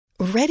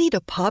Ready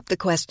to pop the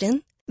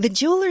question? The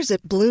jewelers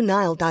at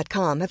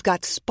BlueNile.com have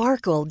got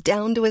sparkle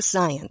down to a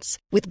science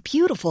with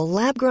beautiful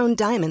lab-grown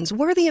diamonds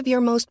worthy of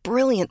your most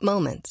brilliant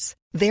moments.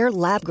 Their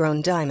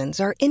lab-grown diamonds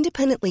are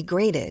independently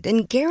graded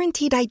and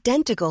guaranteed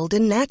identical to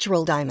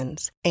natural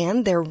diamonds,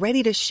 and they're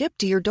ready to ship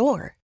to your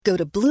door. Go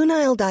to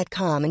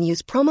BlueNile.com and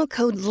use promo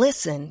code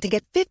LISTEN to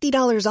get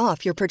 $50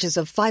 off your purchase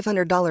of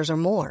 $500 or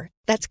more.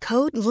 That's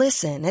code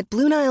LISTEN at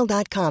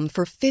BlueNile.com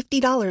for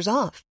 $50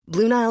 off.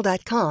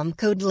 BlueNile.com,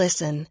 code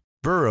LISTEN.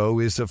 Burrow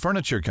is a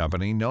furniture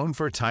company known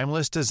for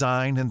timeless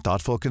design and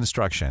thoughtful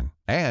construction,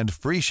 and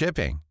free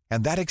shipping,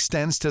 and that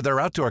extends to their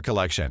outdoor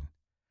collection.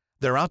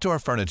 Their outdoor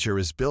furniture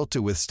is built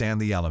to withstand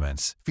the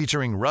elements,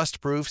 featuring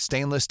rust-proof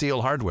stainless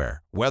steel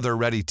hardware,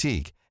 weather-ready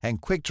teak, and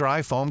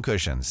quick-dry foam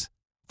cushions.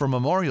 For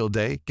Memorial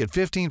Day, get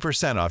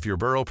 15% off your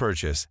Burrow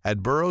purchase at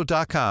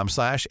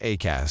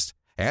burrow.com/ACAST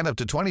and up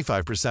to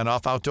 25%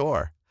 off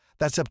outdoor.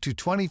 That's up to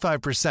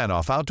 25%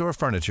 off outdoor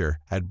furniture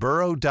at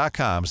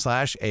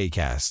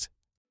burrow.com/ACAST.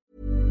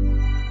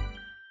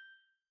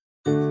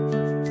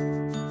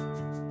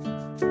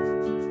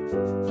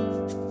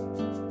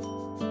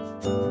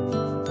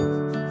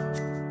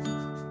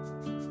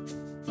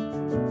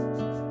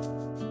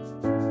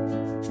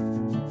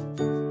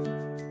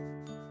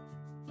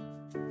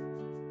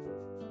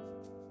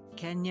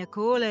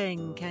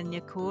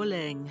 Kenya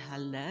calling.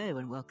 Hello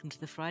and welcome to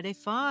the Friday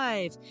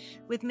Five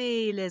with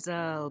me, Liz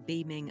Earle,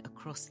 beaming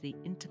across the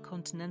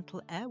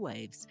intercontinental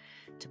airwaves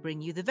to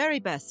bring you the very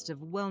best of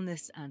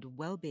wellness and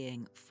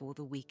well-being for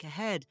the week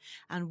ahead.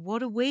 And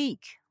what a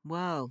week!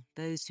 Well,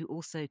 those who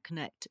also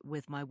connect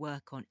with my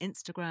work on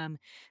Instagram,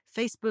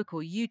 Facebook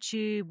or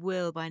YouTube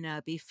will by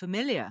now be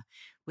familiar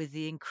with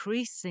the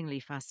increasingly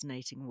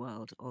fascinating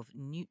world of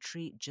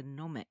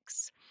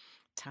nutrigenomics,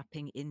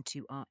 tapping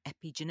into our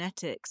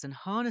epigenetics and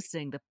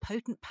harnessing the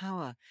potent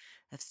power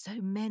of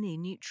so many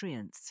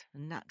nutrients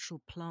and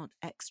natural plant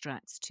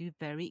extracts to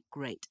very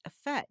great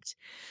effect.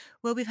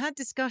 Well, we've had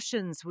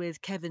discussions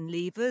with Kevin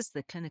Levers,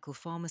 the clinical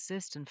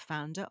pharmacist and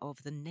founder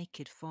of the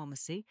Naked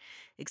Pharmacy,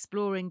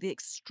 exploring the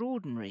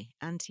extraordinary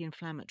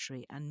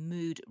anti-inflammatory and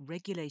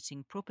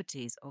mood-regulating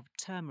properties of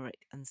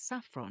turmeric and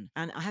saffron.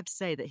 And I have to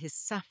say that his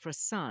Saffra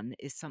Sun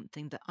is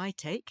something that I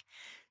take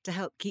to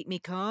help keep me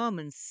calm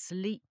and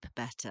sleep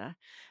better.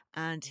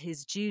 And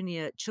his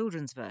junior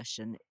children's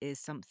version is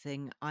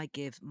something I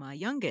give my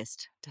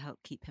youngest to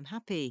help keep him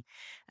happy,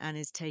 and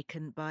is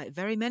taken by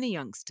very many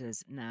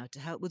youngsters now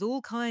to help with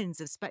all kinds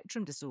of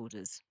spectrum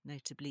disorders,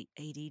 notably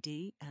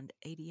ADD and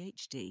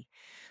ADHD.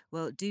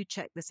 Well, do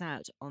check this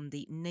out on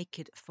the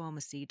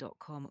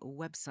nakedpharmacy.com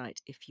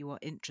website if you are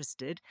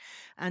interested.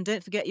 And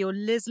don't forget your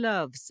Liz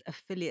Loves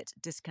affiliate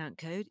discount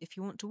code if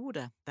you want to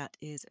order. That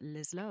is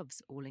Liz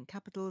Loves, all in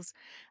capitals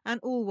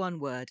and all one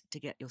word, to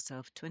get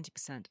yourself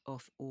 20%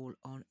 off all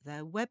on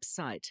their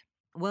website.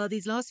 Well,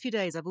 these last few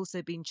days, I've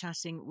also been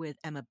chatting with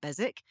Emma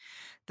Bezic,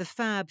 the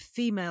fab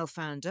female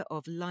founder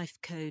of Life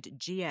Code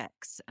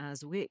GX,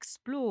 as we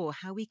explore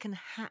how we can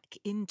hack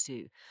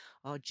into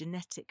our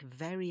genetic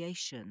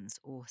variations,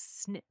 or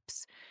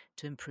SNPs,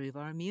 to improve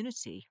our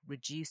immunity,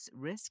 reduce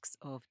risks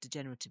of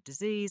degenerative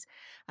disease,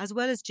 as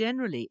well as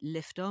generally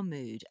lift our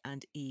mood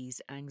and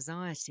ease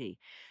anxiety.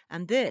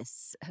 And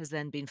this has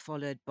then been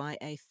followed by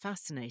a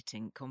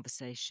fascinating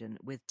conversation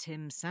with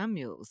Tim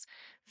Samuels,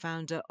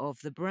 founder of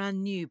the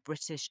brand new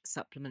British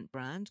supplement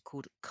brand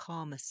called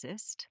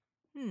Karmacist.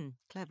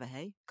 Clever,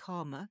 hey?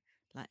 Karma,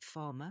 like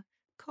farmer.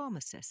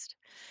 Karmacist,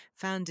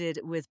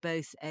 founded with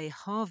both a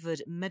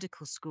Harvard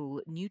Medical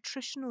School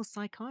nutritional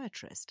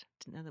psychiatrist,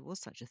 didn't know there was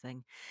such a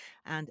thing,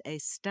 and a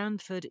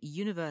Stanford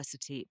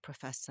University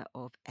professor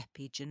of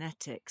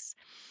epigenetics.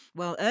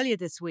 Well, earlier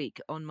this week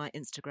on my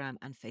Instagram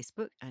and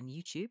Facebook and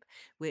YouTube,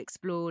 we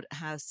explored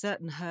how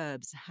certain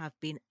herbs have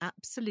been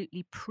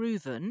absolutely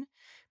proven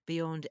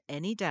beyond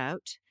any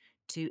doubt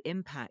to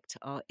impact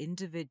our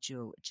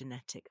individual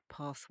genetic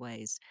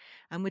pathways.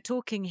 And we're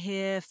talking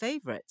here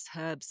favourites,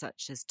 herbs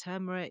such as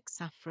turmeric,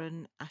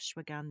 saffron,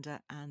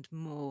 ashwagandha and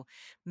more.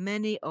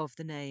 Many of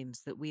the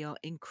names that we are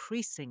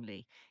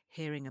increasingly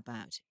hearing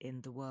about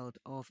in the world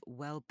of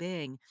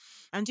well-being.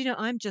 And,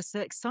 I'm just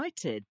so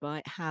excited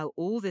by how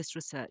all this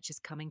research is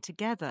coming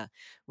together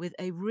with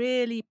a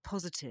really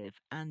positive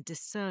and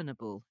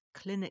discernible,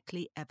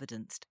 clinically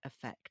evidenced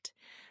effect.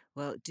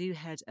 Well, do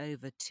head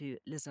over to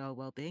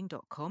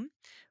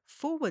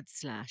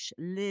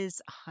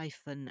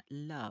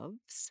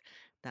lizarwellbeing.com/Liz-loves.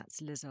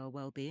 That's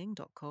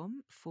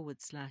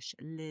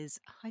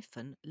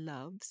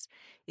lizarwellbeing.com/Liz-loves.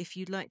 If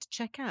you'd like to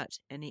check out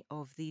any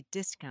of the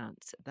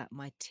discounts that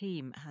my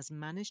team has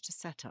managed to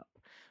set up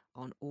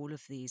on all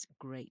of these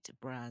great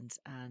brands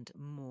and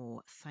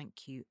more.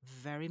 Thank you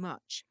very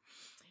much.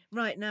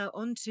 Right, now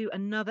on to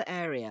another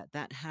area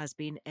that has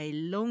been a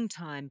long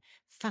time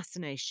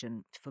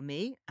fascination for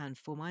me and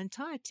for my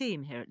entire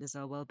team here at Liz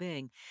Earle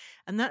Wellbeing,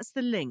 and that's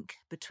the link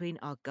between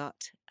our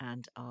gut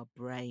and our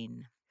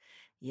brain.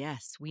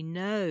 Yes, we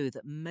know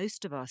that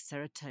most of our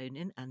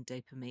serotonin and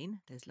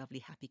dopamine, those lovely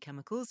happy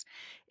chemicals,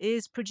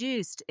 is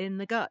produced in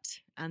the gut,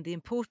 and the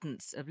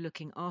importance of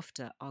looking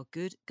after our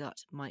good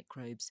gut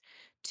microbes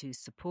to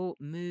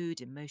support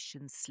mood,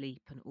 emotions,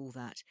 sleep, and all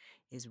that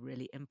is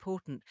really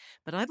important.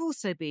 But I've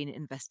also been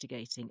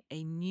investigating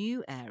a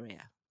new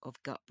area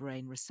of gut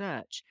brain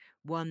research,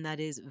 one that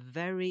is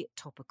very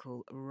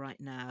topical right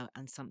now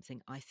and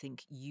something I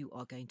think you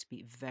are going to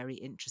be very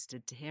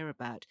interested to hear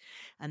about,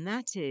 and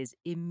that is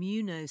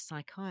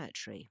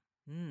immunopsychiatry.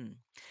 Mm.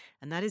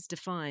 And that is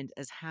defined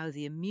as how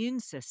the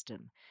immune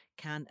system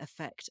can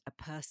affect a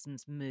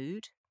person's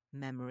mood,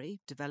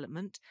 memory,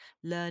 development,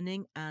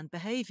 learning, and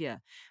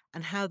behavior,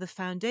 and how the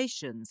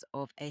foundations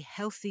of a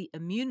healthy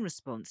immune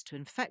response to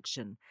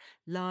infection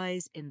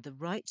lies in the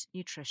right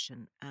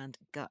nutrition and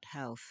gut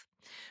health.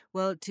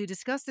 Well, to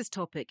discuss this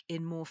topic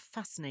in more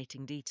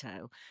fascinating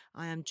detail,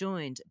 I am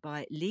joined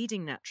by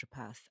leading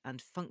naturopath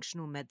and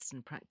functional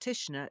medicine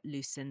practitioner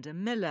Lucinda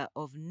Miller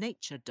of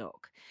Nature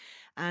Doc.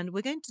 And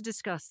we're going to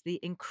discuss the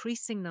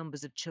increasing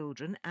numbers of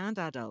children and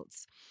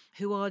adults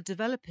who are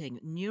developing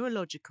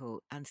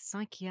neurological and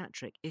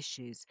psychiatric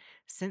issues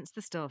since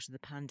the start of the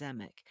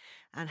pandemic,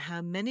 and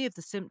how many of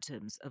the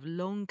symptoms of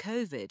long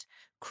COVID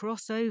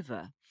cross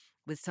over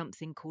with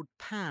something called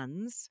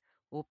PANS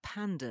or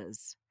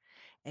PANDAS,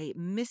 a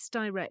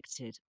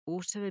misdirected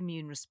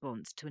autoimmune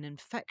response to an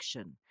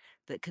infection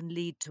that can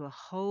lead to a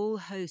whole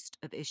host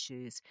of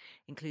issues,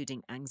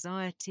 including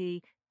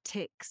anxiety,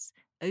 tics,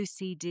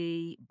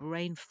 OCD,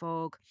 brain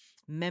fog,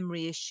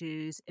 memory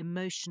issues,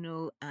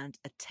 emotional and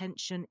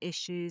attention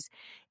issues.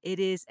 It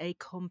is a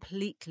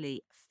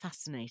completely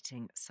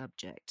fascinating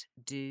subject.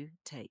 Do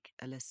take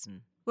a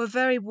listen. Well,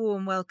 very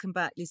warm welcome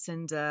back,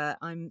 Lucinda.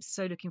 I'm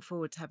so looking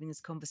forward to having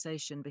this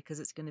conversation because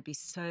it's going to be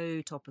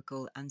so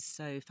topical and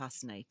so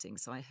fascinating.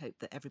 So I hope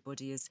that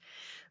everybody is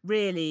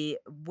really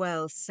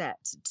well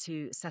set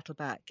to settle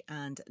back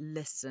and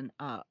listen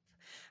up.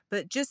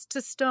 But just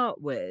to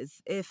start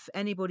with, if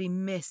anybody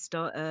missed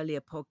our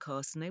earlier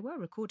podcasts, and they were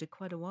recorded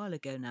quite a while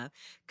ago now,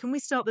 can we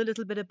start with a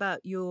little bit about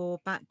your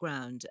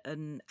background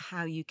and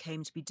how you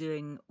came to be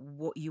doing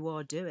what you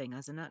are doing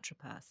as a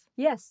naturopath?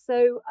 Yes,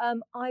 so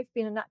I've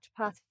been a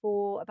naturopath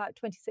for about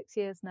 26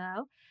 years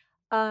now,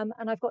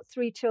 and I've got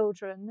 3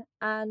 children.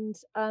 And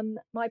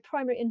my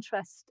primary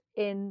interest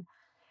in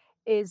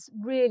is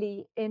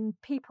really in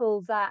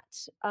people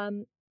that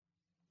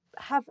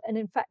have an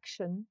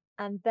infection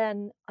and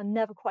then are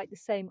never quite the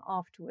same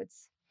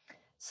afterwards.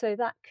 So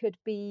that could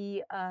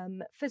be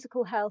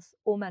physical health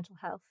or mental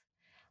health.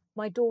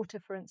 My daughter,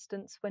 for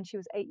instance, when she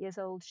was 8 years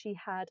old, she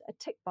had a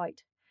tick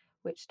bite,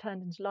 which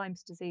turned into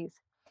Lyme's disease.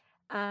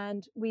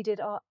 And we did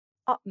our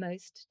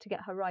utmost to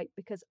get her right,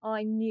 because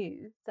I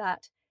knew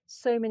that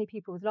so many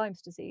people with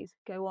Lyme's disease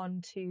go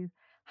on to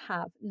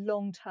have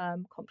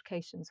long-term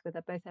complications with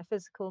both their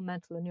physical,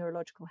 mental, and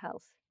neurological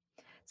health.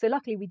 So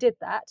luckily we did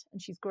that,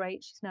 and she's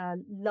great. She's now a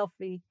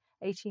lovely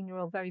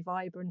 18-year-old, very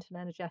vibrant and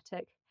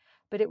energetic.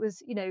 But it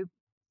was,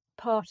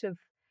 part of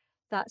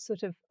that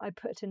sort of, I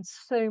put in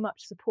so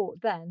much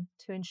support then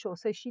to ensure.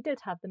 So she did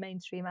have the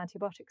mainstream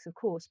antibiotics, of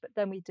course, but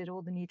then we did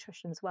all the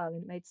nutrition as well,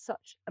 and it made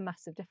such a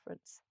massive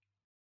difference.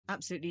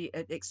 Absolutely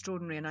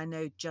extraordinary, and I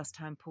know just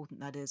how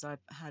important that is.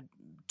 I've had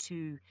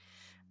two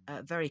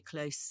very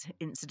close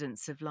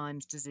incidents of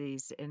Lyme's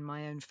disease in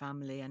my own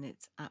family, and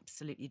it's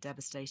absolutely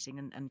devastating,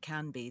 and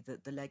can be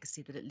the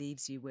legacy that it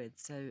leaves you with.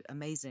 So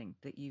amazing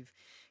that you've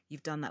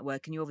done that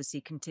work, and you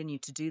obviously continue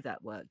to do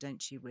that work,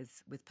 don't you,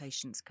 with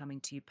patients coming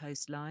to you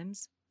post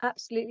Lyme's?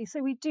 Absolutely.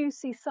 So we do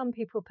see some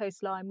people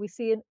post Lyme. We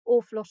see an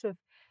awful lot of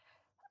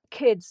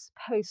kids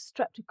post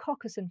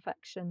streptococcus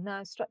infection.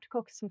 Now,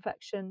 streptococcus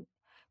infection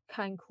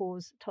can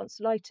cause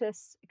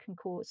tonsillitis, it can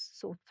cause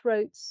sore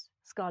throats,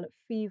 scarlet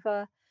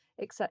fever,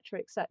 etc.,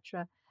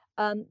 etc.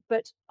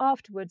 But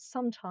afterwards,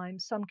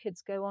 sometimes some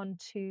kids go on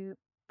to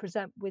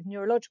present with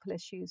neurological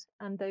issues,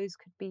 and those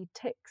could be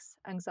tics,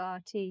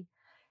 anxiety,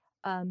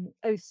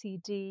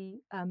 OCD,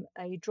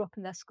 a drop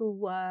in their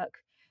schoolwork,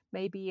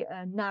 maybe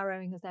a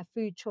narrowing of their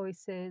food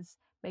choices,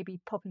 maybe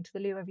popping to the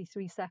loo every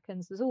 3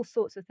 seconds. There's all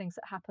sorts of things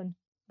that happen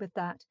with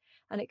that.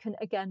 And it can,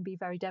 again, be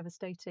very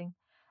devastating.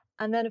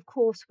 And then, of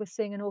course, we're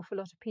seeing an awful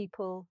lot of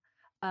people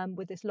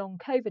with this long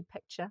COVID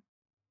picture.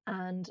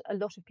 And a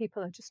lot of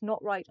people are just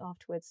not right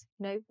afterwards,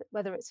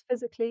 whether it's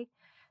physically,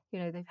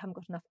 they haven't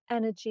got enough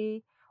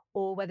energy,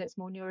 or whether it's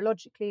more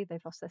neurologically,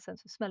 they've lost their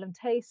sense of smell and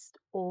taste,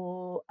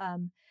 or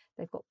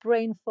they've got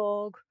brain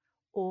fog,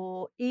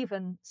 or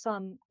even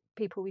some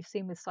people we've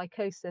seen with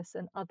psychosis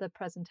and other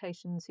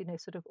presentations,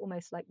 sort of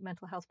almost like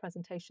mental health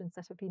presentations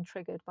that have been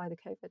triggered by the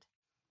COVID.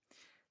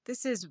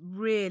 This is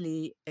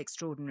really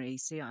extraordinary.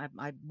 See, I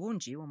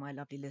warned you, all my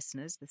lovely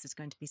listeners, this is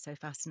going to be so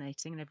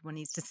fascinating and everyone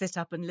needs to sit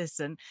up and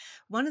listen.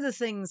 One of the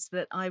things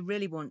that I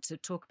really want to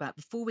talk about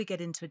before we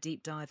get into a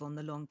deep dive on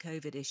the long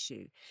COVID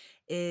issue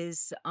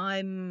is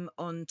I'm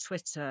on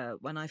Twitter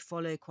when I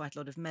follow quite a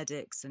lot of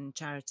medics and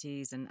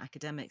charities and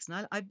academics.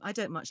 And I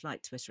don't much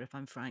like Twitter, if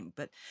I'm frank,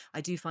 but I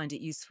do find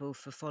it useful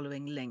for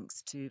following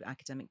links to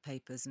academic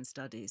papers and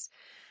studies.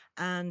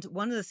 And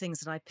one of the things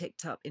that I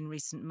picked up in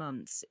recent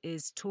months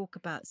is talk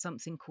about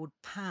something called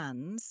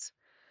PANS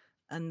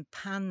and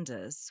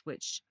pandas,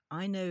 which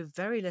I know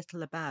very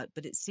little about,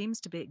 but it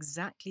seems to be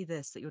exactly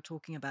this that you're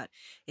talking about.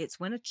 It's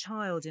when a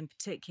child in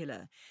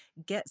particular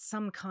gets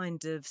some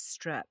kind of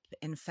strep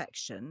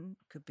infection,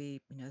 could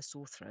be,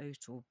 sore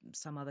throat or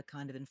some other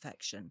kind of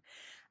infection,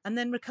 and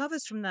then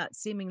recovers from that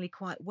seemingly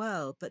quite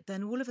well, but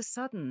then all of a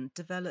sudden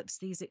develops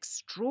these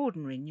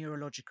extraordinary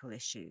neurological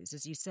issues,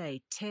 as you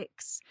say,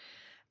 tics,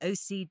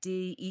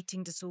 OCD,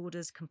 eating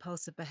disorders,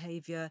 compulsive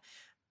behavior.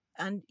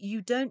 And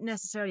you don't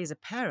necessarily, as a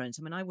parent,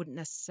 I mean, I wouldn't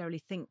necessarily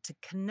think to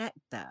connect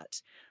that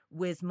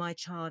with my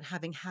child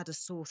having had a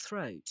sore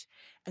throat.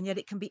 And yet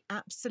it can be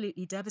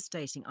absolutely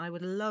devastating. I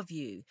would love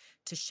you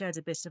to shed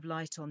a bit of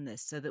light on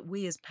this so that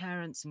we as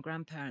parents and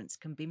grandparents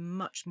can be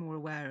much more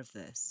aware of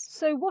this.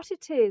 So what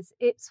it is,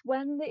 it's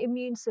when the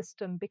immune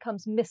system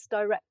becomes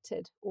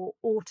misdirected or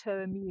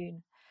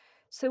autoimmune.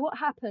 So what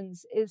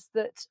happens is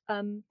that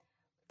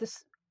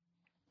this,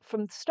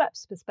 from the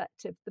strep's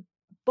perspective, the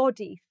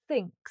body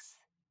thinks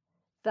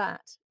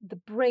that the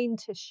brain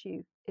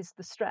tissue is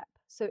the strep.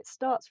 So it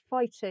starts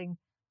fighting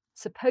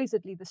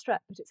supposedly the strep,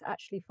 but it's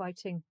actually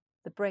fighting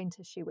the brain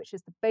tissue, which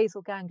is the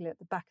basal ganglia at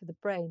the back of the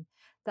brain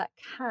that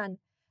can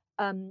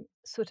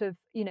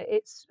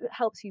it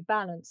helps you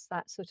balance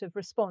that sort of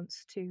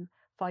response to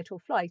fight or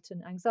flight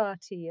and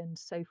anxiety and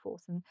so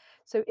forth. And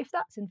so if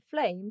that's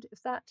inflamed,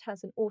 if that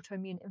has an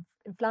autoimmune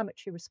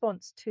inflammatory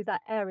response to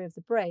that area of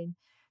the brain,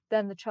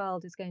 then the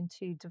child is going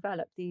to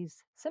develop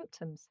these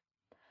symptoms.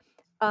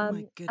 Oh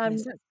my goodness, And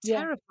that's yeah,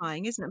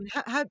 terrifying, isn't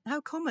it? I mean,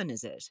 how common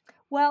is it?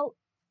 well,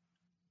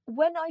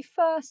 when I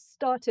first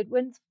started,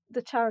 when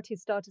the charity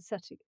started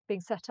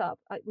being set up,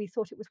 we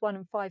thought it was 1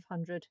 in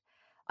 500.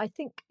 I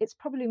think it's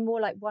probably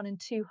more like 1 in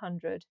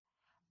 200.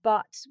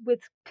 But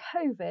with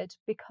COVID,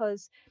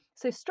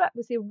 so strep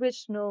was the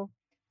original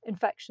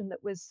infection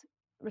that was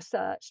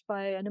researched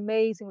by an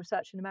amazing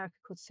researcher in America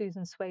called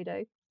Susan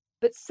Swado.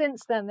 But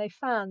since then, they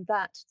found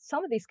that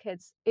some of these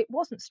kids, it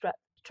wasn't strep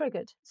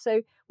triggered.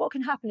 So what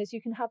can happen is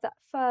you can have that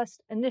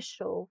first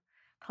initial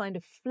kind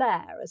of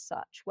flare as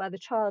such, where the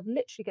child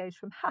literally goes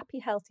from happy,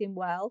 healthy, and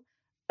well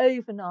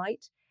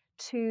overnight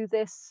to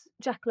this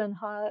Jekyll and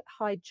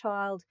Hyde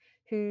child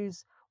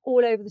who's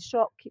all over the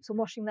shop, keeps on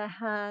washing their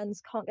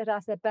hands, can't get out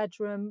of their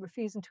bedroom,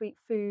 refusing to eat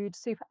food,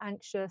 super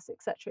anxious,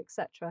 etc.,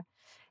 etc.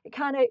 It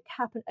can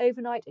happen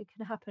overnight, it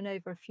can happen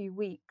over a few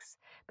weeks,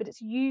 but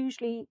it's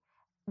usually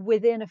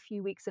within a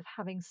few weeks of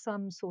having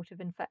some sort of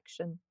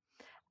infection.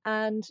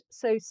 And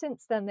so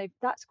since then,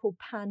 that's called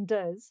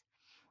PANDAS.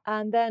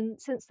 And then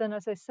since then,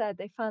 as I said,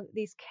 they found that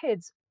these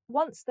kids,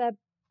 once their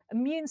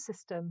immune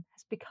system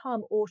has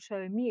become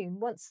autoimmune,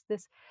 once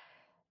this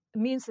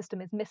immune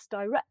system is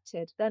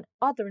misdirected, then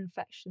other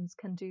infections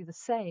can do the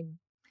same.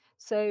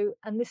 So,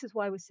 and this is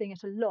why we're seeing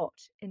it a lot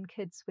in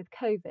kids with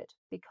COVID,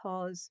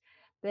 because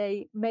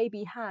they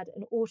maybe had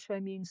an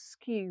autoimmune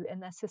skew in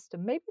their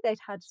system. Maybe they'd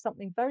had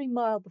something very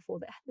mild before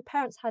that the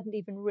parents hadn't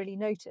even really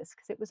noticed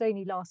because it was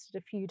only lasted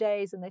a few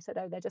days, and they said,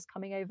 oh, they're just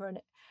coming over and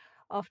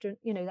after,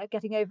 they're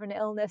getting over an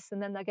illness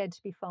and then they're going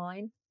to be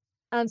fine.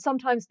 And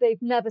sometimes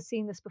they've never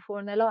seen this before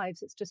in their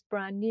lives. It's just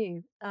brand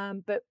new.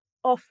 But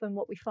often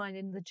what we find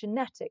in the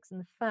genetics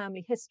and the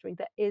family history,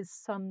 there is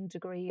some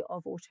degree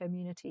of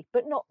autoimmunity,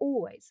 but not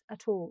always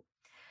at all.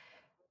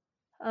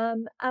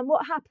 And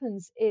what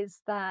happens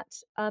is that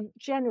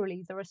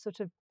generally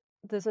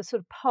there's a sort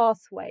of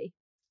pathway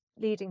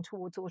leading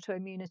towards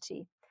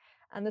autoimmunity.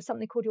 And there's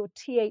something called your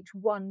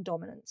Th1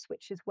 dominance,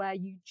 which is where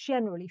you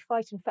generally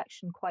fight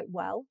infection quite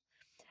well.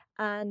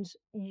 And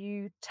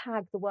you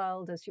tag the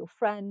world as your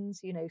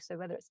friends, so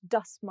whether it's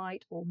dust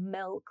mite or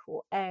milk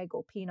or egg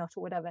or peanut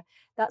or whatever,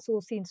 that's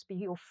all seems to be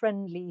your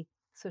friendly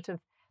sort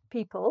of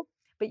people,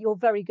 but you're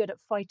very good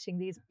at fighting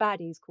these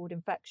baddies called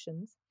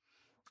infections.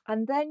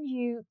 And then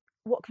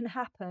what can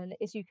happen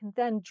is you can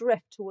then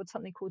drift towards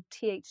something called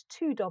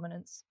Th2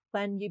 dominance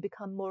when you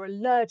become more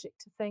allergic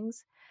to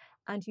things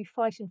and you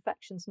fight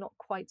infections not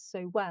quite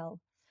so well.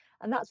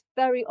 And that's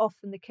very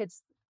often the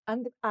kids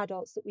and the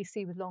adults that we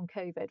see with long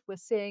COVID. We're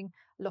seeing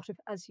a lot of,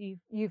 as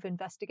you've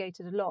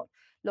investigated a lot,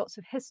 lots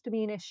of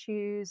histamine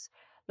issues,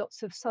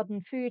 lots of sudden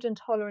food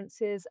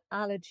intolerances,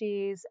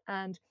 allergies,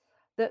 and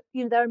that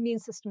their immune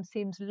system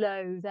seems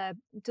low. They're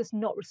just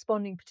not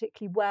responding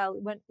particularly well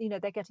when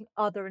they're getting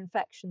other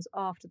infections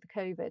after the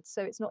COVID.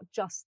 So it's not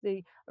just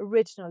the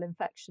original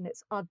infection;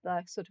 it's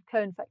other sort of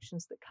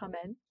co-infections that come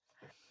in.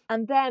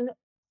 And then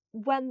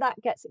when that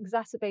gets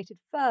exacerbated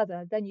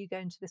further, then you go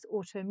into this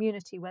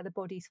autoimmunity where the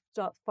body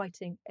starts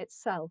fighting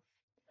itself.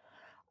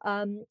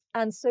 And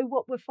so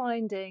what we're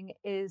finding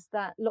is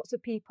that lots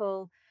of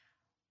people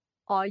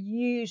are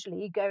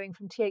usually going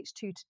from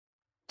Th2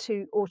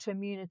 to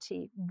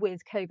autoimmunity with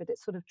COVID.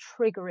 It's sort of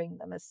triggering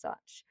them as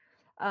such.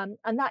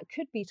 And that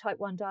could be type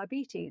 1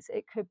 diabetes.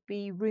 It could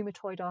be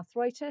rheumatoid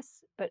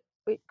arthritis, but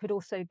it could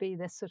also be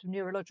this sort of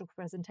neurological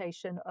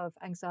presentation of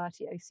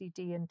anxiety,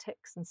 OCD, and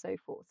tics, and so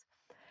forth.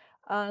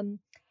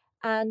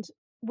 And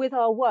with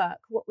our work,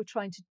 what we're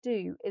trying to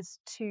do is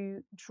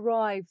to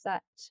drive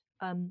that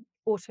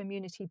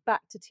autoimmunity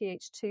back to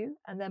Th2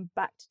 and then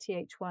back to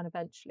Th1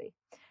 eventually.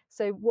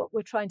 So what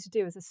we're trying to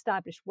do is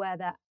establish where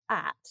they're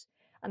at,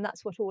 and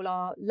that's what all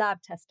our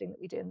lab testing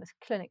that we do in the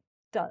clinic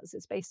does.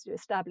 It's basically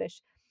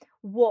establish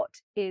what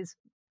is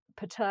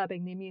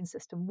perturbing the immune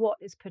system, what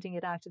is putting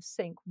it out of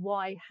sync,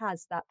 why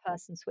has that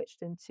person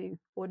switched into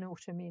an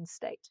autoimmune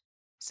state.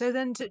 So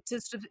then, to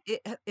sort of,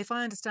 if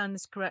I understand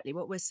this correctly,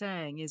 what we're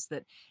saying is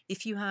that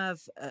if you have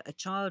a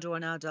child or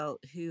an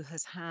adult who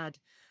has had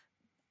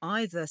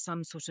either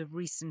some sort of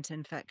recent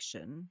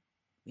infection,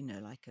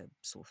 like a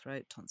sore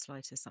throat,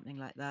 tonsillitis, something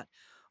like that,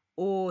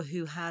 or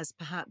who has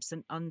perhaps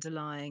an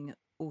underlying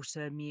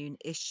autoimmune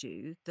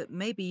issue that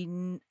maybe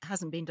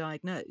hasn't been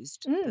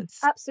diagnosed, that's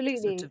sort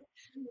Absolutely. of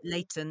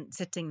latent,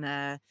 sitting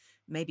there,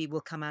 maybe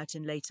will come out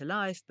in later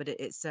life, but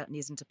it certainly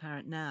isn't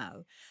apparent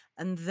now,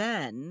 and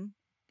then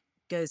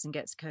goes and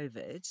gets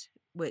COVID,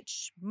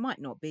 which might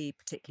not be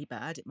particularly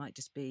bad. It might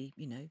just be,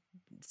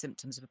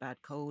 symptoms of a bad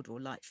cold or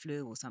light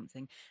flu or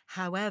something.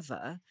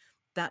 However,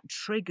 that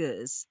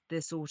triggers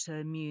this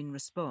autoimmune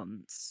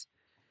response,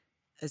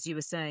 as you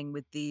were saying,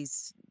 with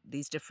these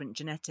different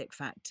genetic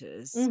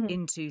factors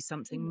into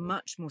something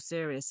much more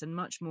serious and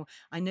much more.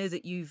 I know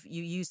that you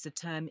use the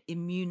term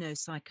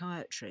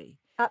immunopsychiatry, which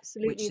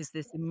Absolutely. is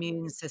this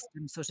immune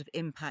system sort of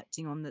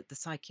impacting on the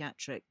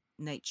psychiatric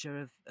nature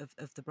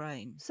of the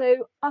brain.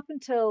 So up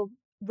until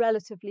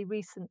relatively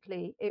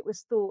recently, it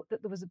was thought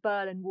that there was a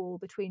Berlin Wall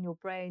between your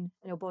brain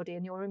and your body,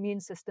 and your immune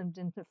system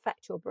didn't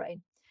affect your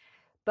brain.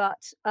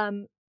 But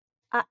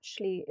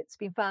actually, it's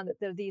been found that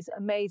there are these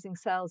amazing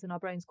cells in our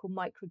brains called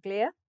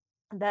microglia.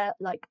 And they're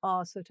like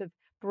our sort of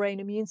brain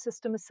immune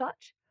system as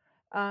such.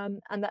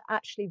 And that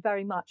actually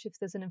very much, if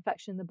there's an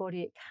infection in the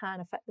body, it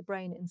can affect the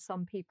brain in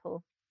some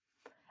people.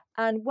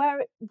 And where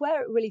it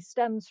really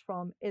stems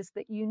from is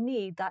that you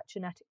need that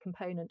genetic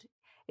component.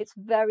 It's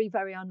very,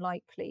 very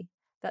unlikely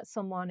that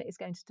someone is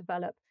going to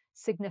develop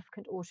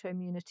significant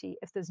autoimmunity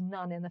if there's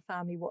none in the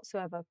family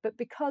whatsoever. But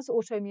because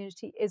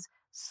autoimmunity is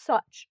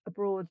such a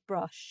broad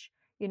brush,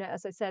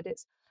 as I said,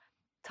 it's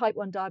type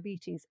 1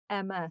 diabetes,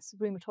 MS,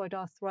 rheumatoid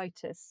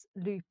arthritis,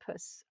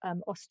 lupus,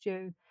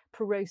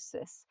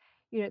 osteoporosis.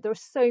 There are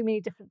so many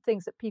different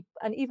things that people,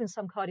 and even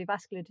some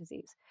cardiovascular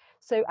disease.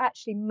 So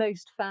actually,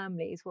 most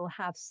families will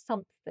have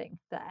something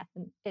there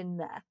in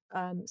there,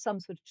 some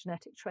sort of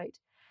genetic trait.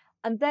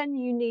 And then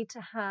you need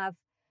to have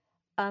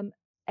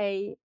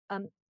a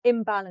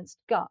imbalanced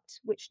gut,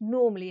 which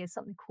normally is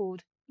something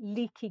called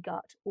leaky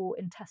gut or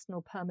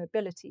intestinal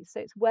permeability.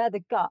 So it's where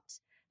the gut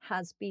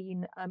has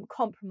been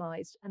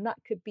compromised, and that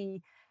could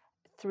be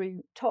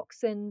through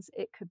toxins,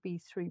 it could be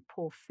through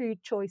poor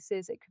food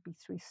choices, it could be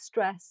through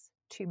stress,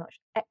 too much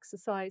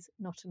exercise,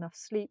 not enough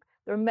sleep.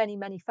 There are many,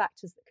 many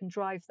factors that can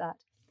drive that.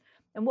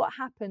 And what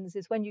happens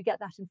is when you get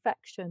that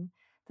infection,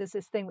 there's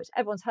this thing which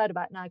everyone's heard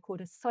about now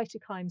called a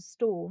cytokine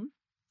storm,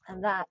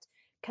 and that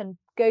can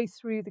go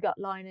through the gut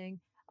lining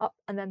up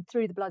and then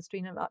through the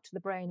bloodstream and up to the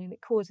brain, and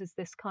it causes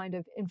this kind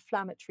of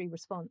inflammatory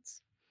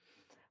response.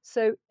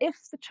 So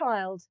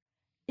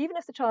even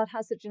if the child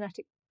has a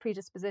genetic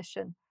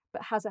predisposition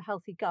but has a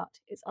healthy gut,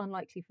 it's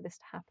unlikely for this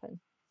to happen.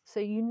 So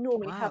you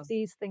normally have Wow.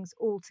 these things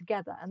all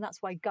together, and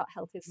that's why gut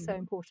health is so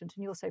important,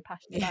 and you're so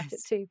passionate about it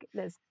Yes. too,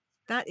 Liz.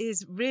 That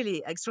is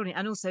really extraordinary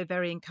and also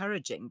very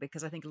encouraging,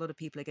 because I think a lot of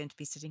people are going to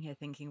be sitting here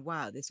thinking,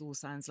 wow, this all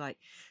sounds like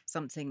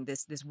something,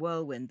 this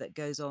whirlwind that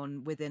goes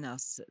on within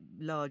us,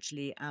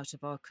 largely out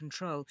of our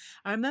control.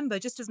 I remember,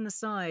 just as an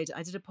aside,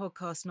 I did a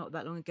podcast not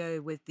that long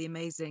ago with the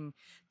amazing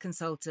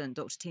consultant,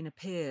 Dr. Tina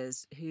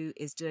Pears, who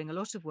is doing a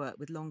lot of work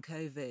with long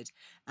COVID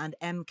and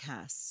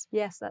MCAS.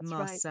 Yes, that's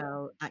Mast right.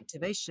 cell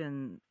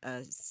activation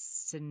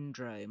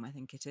syndrome, I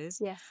think it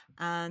is. Yes.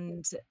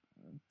 And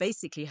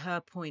basically her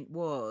point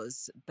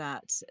was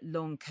that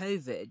long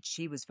COVID,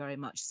 she was very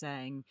much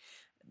saying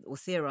or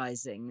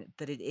theorizing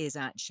that it is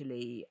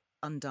actually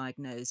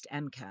undiagnosed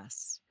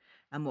MCAS.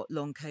 And what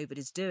long COVID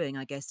is doing,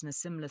 I guess, in a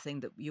similar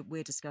thing that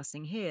we're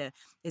discussing here,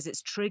 is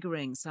it's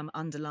triggering some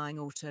underlying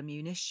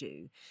autoimmune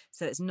issue.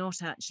 So it's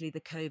not actually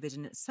the COVID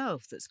in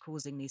itself that's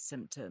causing these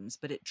symptoms,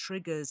 but it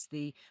triggers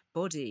the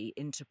body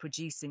into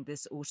producing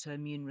this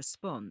autoimmune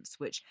response,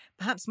 which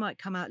perhaps might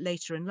come out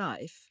later in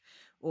life,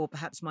 or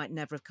perhaps might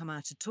never have come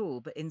out at all.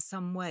 But in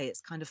some way,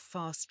 it's kind of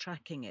fast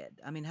tracking it.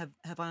 I mean,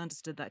 have I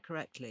understood that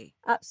correctly?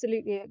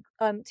 Absolutely.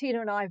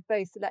 Tina and I have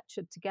both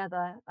lectured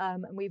together,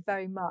 and we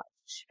very much,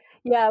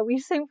 yeah, we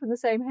sing from the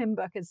same hymn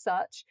book as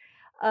such.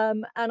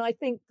 And I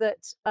think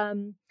that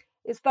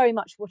it's very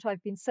much what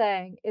I've been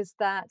saying is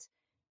that,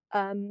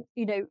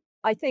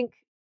 I think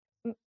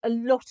a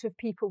lot of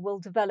people will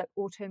develop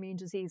autoimmune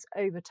disease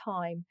over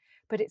time,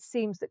 but it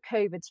seems that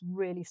COVID's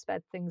really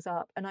sped things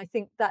up. And I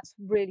think that's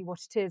really what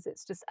it is.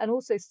 It's just, and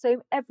also,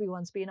 so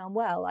everyone's been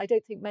unwell. I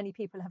don't think many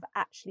people have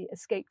actually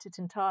escaped it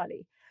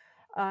entirely.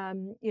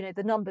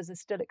 The numbers are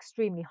still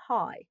extremely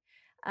high.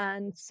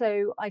 And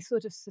so I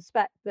sort of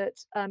suspect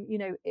that,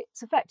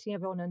 it's affecting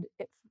everyone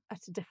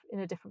in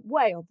a different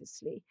way,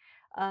 obviously.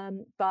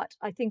 But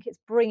I think it's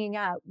bringing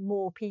out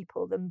more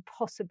people than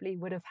possibly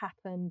would have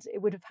happened.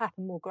 It would have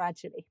happened more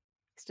gradually.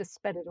 It's just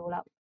sped it all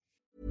up.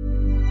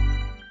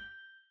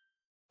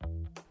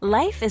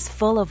 Life is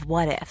full of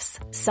what-ifs.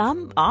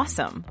 Some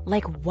awesome,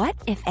 like what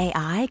if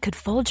AI could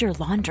fold your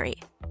laundry?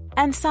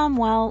 And some,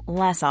 well,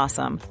 less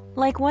awesome,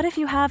 like what if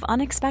you have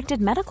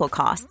unexpected medical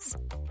costs?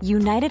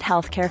 United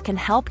Healthcare can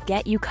help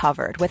get you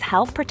covered with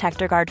Health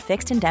Protector Guard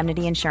fixed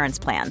indemnity insurance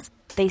plans.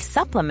 They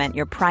supplement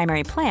your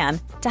primary plan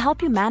to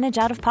help you manage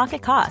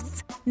out-of-pocket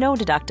costs. No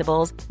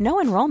deductibles, no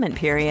enrollment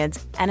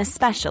periods, and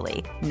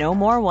especially no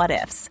more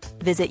what-ifs.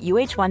 Visit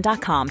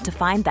uh1.com to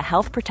find the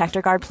Health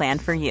Protector Guard plan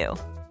for you.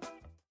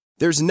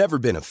 There's never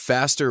been a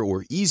faster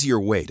or easier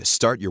way to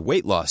start your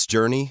weight loss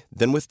journey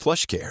than with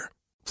PlushCare.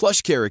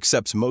 PlushCare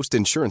accepts most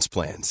insurance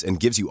plans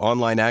and gives you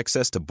online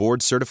access to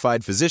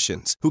board-certified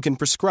physicians who can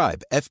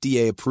prescribe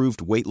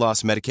FDA-approved weight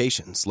loss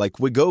medications like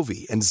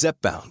Wegovy and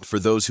Zepbound for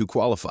those who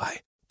qualify.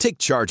 Take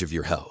charge of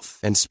your health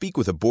and speak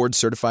with a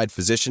board-certified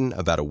physician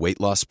about a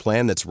weight loss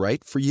plan that's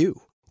right for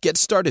you. Get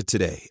started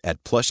today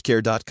at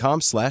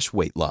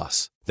plushcare.com/weight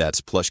loss.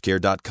 That's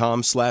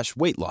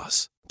plushcare.com/weight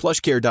loss.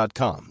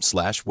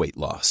 plushcare.com/weight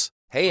loss.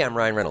 Hey, I'm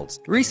Ryan Reynolds.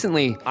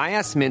 Recently, I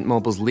asked Mint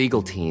Mobile's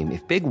legal team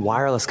if big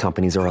wireless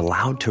companies are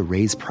allowed to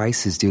raise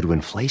prices due to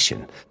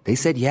inflation. They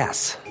said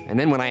yes. And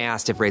then when I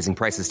asked if raising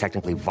prices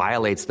technically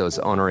violates those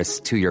onerous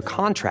two-year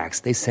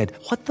contracts, they said,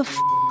 "What the f***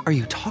 are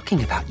you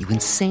talking about, you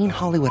insane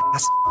Hollywood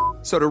ass?"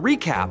 So to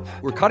recap,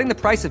 we're cutting the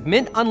price of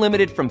Mint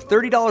Unlimited from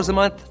 $30 a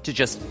month to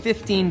just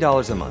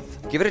 $15 a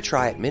month. Give it a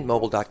try at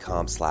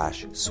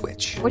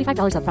mintmobile.com/switch.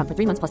 $45 up front for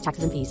 3 months plus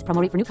taxes and fees.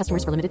 Promo rate for new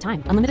customers for limited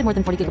time. Unlimited more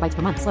than 40 gigabytes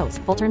per month. Slows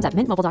full terms at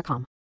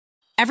mintmobile.com.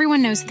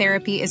 Everyone knows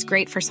therapy is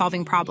great for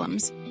solving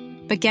problems.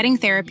 But getting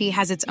therapy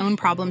has its own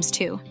problems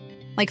too.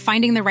 Like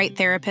finding the right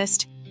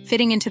therapist,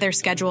 fitting into their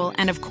schedule,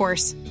 and of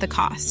course, the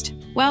cost.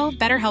 Well,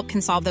 BetterHelp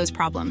can solve those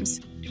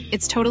problems.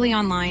 It's totally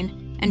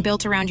online and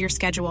built around your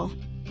schedule.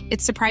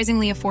 It's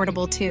surprisingly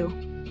affordable, too.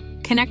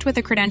 Connect with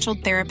a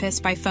credentialed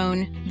therapist by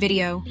phone,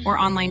 video, or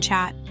online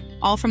chat,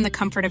 all from the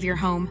comfort of your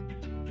home.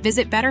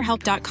 Visit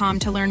BetterHelp.com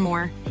to learn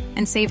more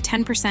and save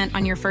 10%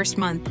 on your first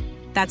month.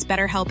 That's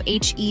BetterHelp,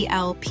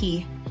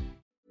 H-E-L-P.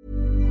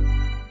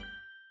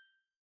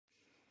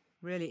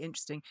 Really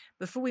interesting.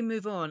 Before we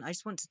move on, I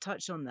just want to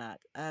touch on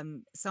that.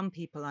 Some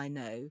people I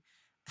know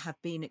have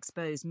been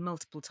exposed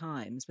multiple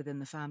times within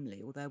the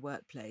family or their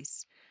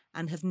workplace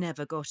and have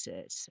never got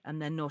it,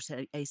 and they're not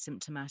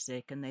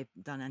asymptomatic, and they've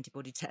done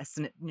antibody tests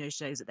and it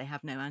shows that they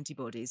have no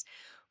antibodies.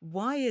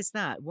 Why is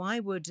that? Why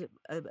would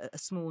a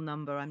small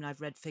number, I mean, I've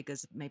read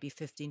figures, maybe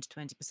 15 to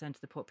 20% of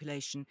the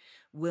population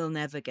will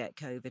never get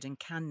COVID and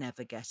can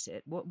never get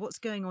it? What's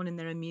going on in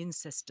their immune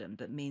system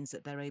that means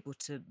that they're able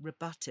to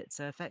rebut it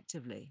so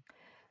effectively?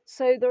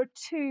 So there are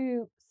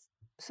two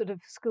sort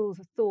of schools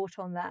of thought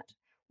on that.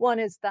 One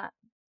is that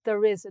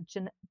there is a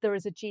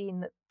gene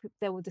that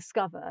they will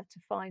discover to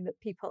find that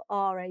people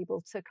are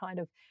able to kind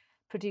of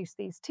produce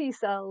these T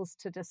cells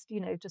to just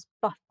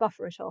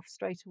buffer it off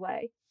straight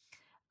away.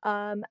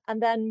 And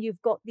then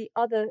you've got the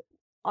other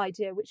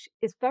idea, which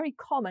is very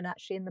common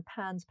actually in the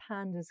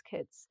pandas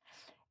kids,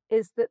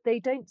 is that they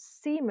don't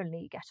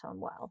seemingly get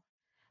unwell,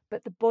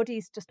 but the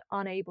body's just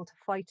unable to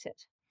fight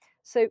it.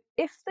 So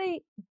if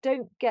they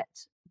don't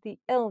get the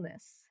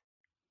illness,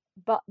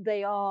 but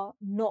they are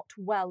not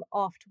well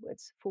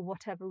afterwards for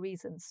whatever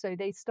reason, so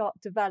they start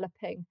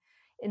developing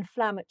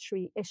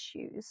inflammatory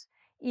issues,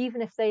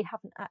 even if they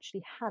haven't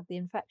actually had the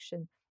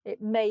infection, it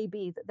may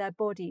be that their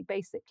body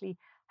basically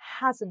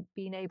hasn't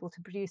been able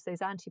to produce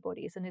those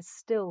antibodies and is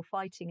still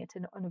fighting it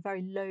in a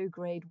very low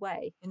grade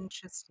way.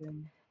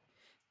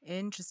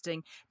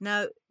 Interesting.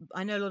 Now,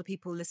 I know a lot of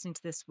people listening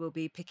to this will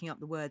be picking up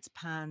the words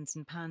PANS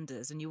and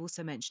pandas, and you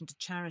also mentioned a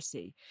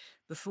charity.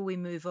 Before we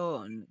move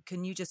on,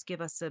 can you just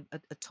give us a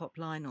top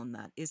line on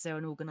that? Is there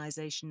an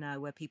organisation now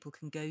where people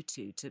can go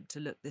to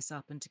look this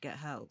up and to get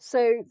help?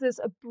 So there's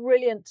a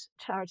brilliant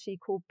charity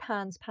called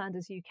PANS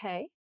Pandas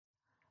UK,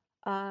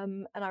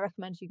 and I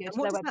recommend you go to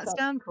their website. What does that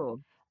stand for?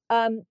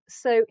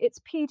 So it's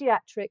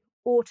Pediatric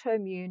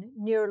Autoimmune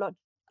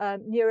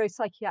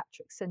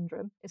Neuropsychiatric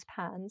Syndrome is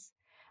PANS.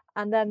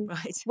 And then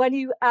when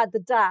you add the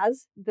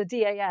DAS,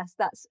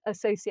 that's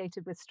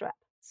associated with strep.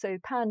 So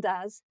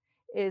PANDAS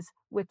is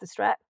with the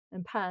strep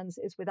and PANS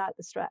is without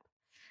the strep.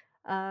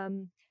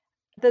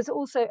 There's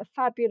also a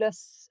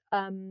fabulous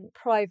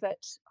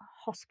private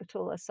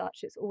hospital as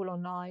such, it's all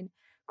online,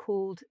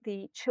 called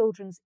the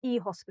Children's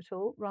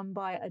E-Hospital, run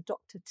by a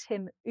Dr.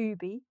 Tim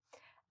Ubi.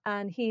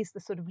 And he's the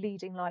sort of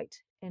leading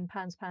light in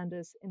PANS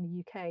Pandas in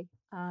the UK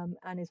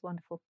and is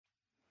wonderful.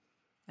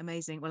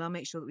 Amazing. Well, I'll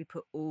make sure that we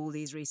put all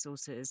these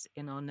resources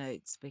in our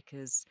notes,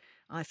 because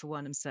I, for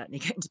one, am certainly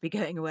going to be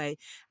going away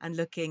and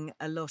looking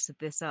a lot of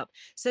this up.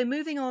 So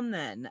moving on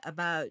then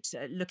about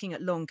looking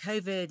at long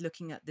COVID,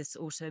 looking at this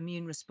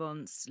autoimmune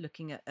response,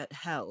 looking at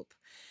help.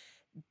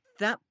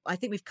 That, I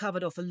think we've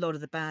covered off a lot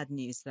of the bad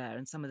news there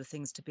and some of the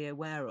things to be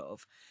aware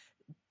of.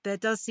 there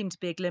does seem to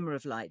be a glimmer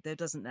of light, though,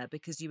 doesn't there?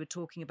 Because you were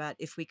talking about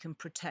if we can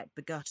protect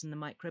the gut and the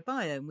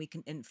microbiome, we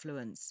can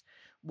influence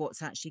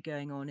what's actually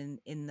going on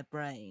in the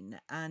brain.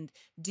 And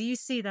do you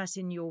see that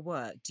in your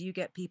work? Do you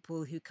get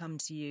people who come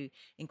to you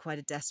in quite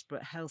a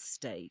desperate health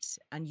state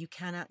and you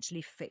can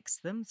actually fix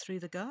them through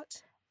the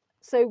gut?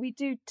 So we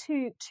do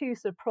two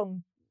sort of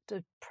pronged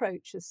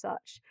approach as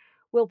such.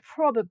 We'll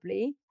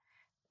probably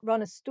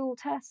run a stool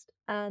test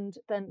and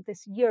then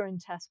this urine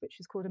test, which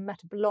is called a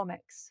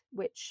metabolomics,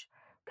 which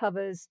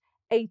covers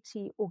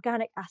 80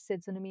 organic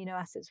acids and amino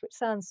acids, which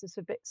sounds just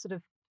a bit sort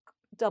of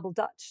double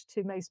Dutch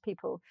to most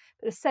people,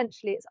 but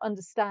essentially it's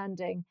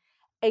understanding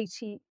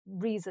 80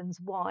 reasons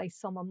why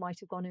someone might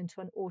have gone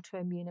into an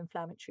autoimmune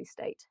inflammatory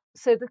state.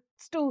 So the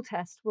stool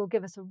test will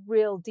give us a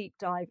real deep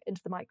dive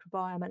into the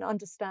microbiome and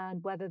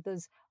understand whether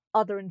there's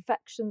other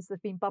infections that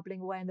have been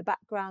bubbling away in the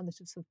background that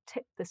have sort of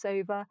tipped this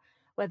over,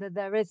 whether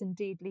there is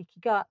indeed leaky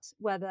gut,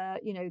 whether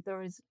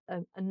there is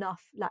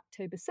enough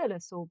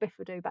lactobacillus or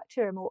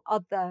bifidobacterium or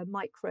other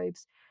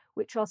microbes,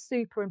 which are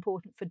super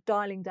important for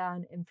dialing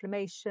down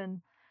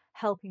inflammation,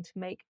 helping to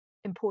make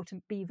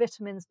important B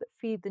vitamins that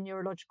feed the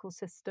neurological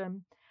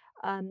system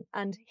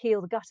and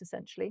heal the gut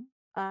essentially.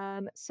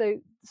 So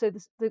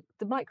the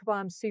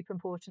microbiome is super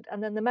important.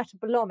 And then the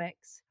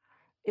metabolomics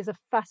is a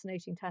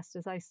fascinating test,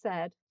 as I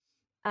said.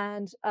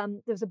 And there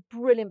was a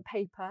brilliant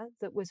paper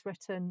that was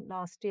written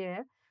last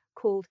year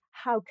called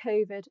How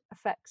COVID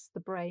Affects the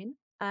Brain.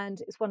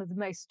 And it's one of the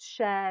most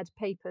shared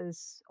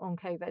papers on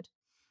COVID.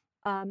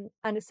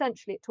 And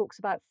essentially, it talks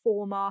about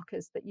 4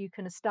 markers that you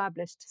can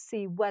establish to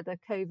see whether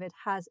COVID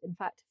has, in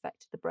fact,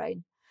 affected the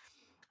brain.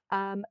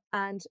 And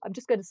I'm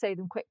just going to say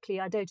them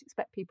quickly. I don't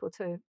expect people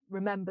to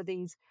remember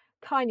these: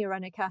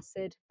 kynurenic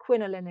acid,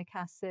 quinolinic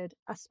acid,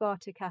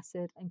 aspartic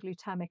acid, and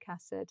glutamic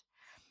acid.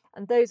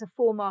 And those are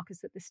 4 markers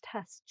that this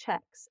test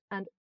checks.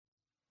 And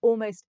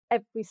almost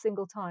every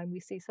single time we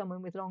see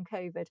someone with long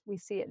COVID, we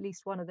see at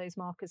least one of those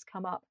markers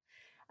come up.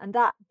 And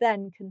that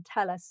then can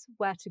tell us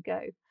where to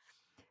go.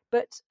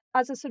 But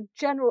as a sort of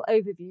general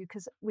overview,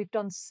 because we've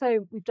done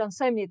so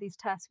many of these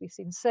tests, we've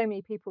seen so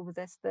many people with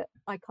this, that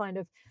I kind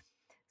of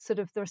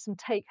there are some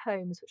take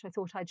homes which I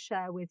thought I'd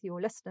share with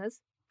your listeners.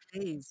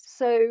 Please.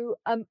 So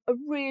a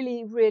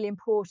really, really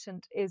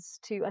important is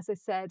to, as I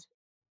said,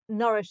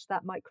 nourish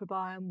that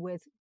microbiome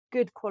with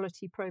good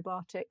quality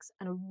probiotics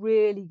and a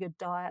really good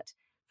diet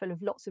full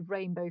of lots of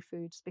rainbow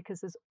foods, because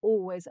there's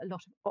always a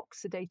lot of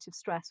oxidative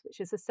stress, which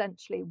is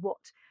essentially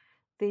what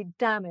the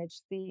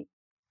damage the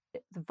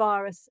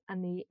virus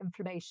and the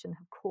inflammation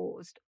have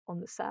caused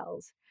on the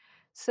cells.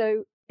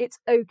 So it's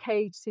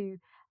okay to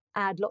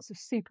add lots of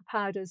super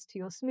powders to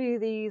your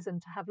smoothies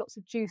and to have lots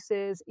of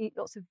juices, eat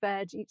lots of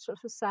veg, eat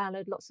lots of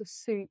salad, lots of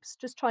soups,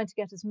 just trying to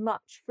get as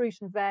much fruit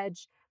and veg,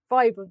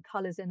 vibrant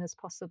colours in as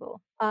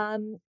possible.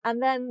 And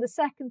then the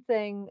second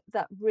thing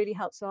that really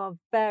helps are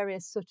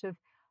various sort of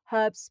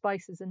herbs,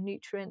 spices and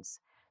nutrients.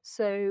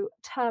 So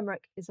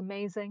turmeric is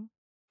amazing.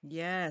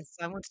 Yes,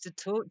 I wanted to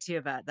talk to you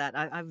about that.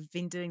 I've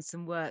been doing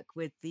some work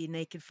with the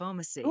Naked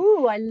Pharmacy.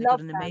 Ooh, I They've got love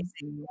an them.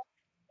 amazing.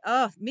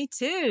 Oh, me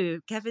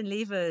too. Kevin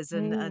Levers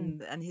and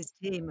Mm, and his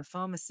team of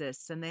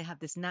pharmacists, and they have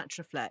this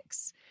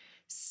Naturaflex,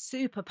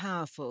 super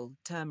powerful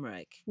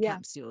turmeric yeah.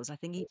 capsules. I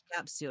think each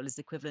capsule is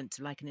equivalent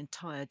to like an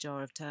entire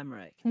jar of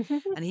turmeric.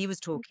 And he was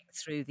talking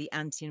through the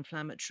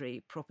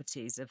anti-inflammatory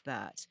properties of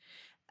that.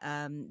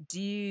 Do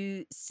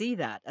you see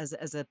that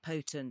as a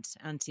potent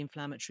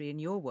anti-inflammatory in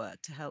your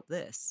work to help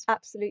this?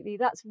 Absolutely,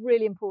 that's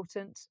really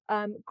important.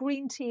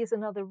 Green tea is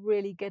another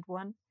really good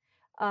one,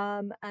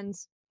 and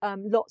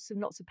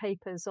lots of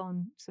papers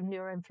on some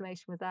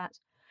neuroinflammation with that.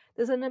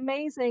 There's an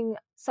amazing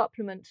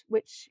supplement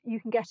which you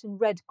can get in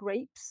red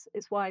grapes.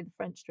 It's why the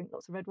French drink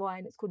lots of red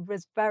wine. It's called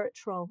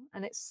resveratrol,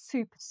 and it's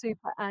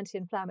super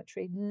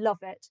anti-inflammatory. Love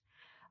it.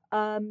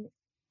 Um,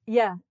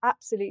 yeah,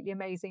 absolutely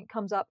amazing. It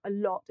comes up a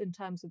lot in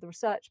terms of the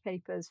research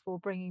papers for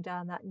bringing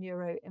down that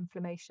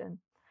neuroinflammation.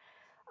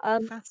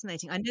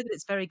 Fascinating. I know that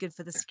it's very good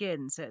for the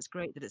skin, so it's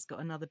great that it's got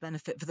another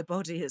benefit for the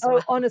body as Oh,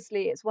 well.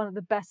 honestly, it's one of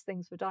the best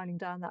things for dialing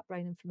down that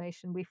brain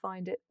inflammation. We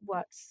find it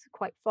works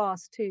quite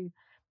fast too.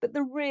 But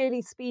the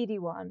really speedy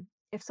one,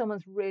 if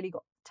someone's really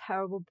got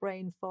terrible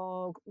brain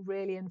fog,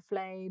 really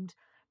inflamed,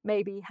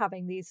 maybe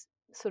having these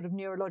sort of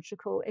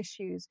neurological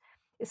issues,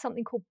 is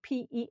something called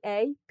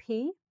PEA,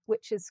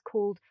 which is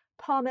called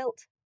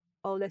palmilt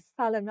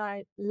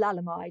oliphalamide.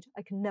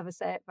 I can never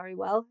say it very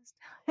well.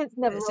 It's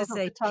never Let's rolls just off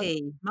say the tongue.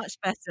 P,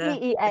 much better. But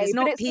PEA, it's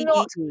but not PEE,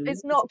 it's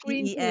it's not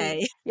green peas.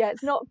 PEA. Yeah,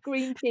 it's not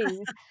green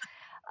peas.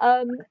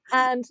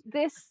 And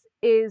this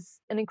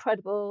is an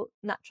incredible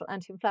natural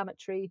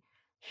anti-inflammatory,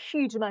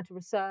 huge amount of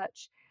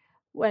research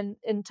when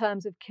in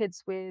terms of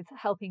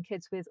helping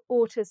kids with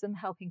autism,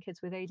 helping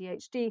kids with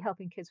ADHD,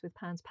 helping kids with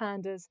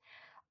PANS-PANDAS.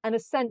 And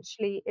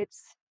essentially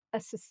it's a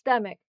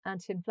systemic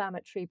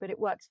anti-inflammatory, but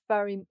it's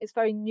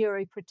very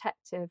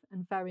neuroprotective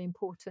and very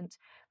important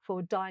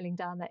for dialing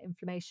down that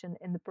inflammation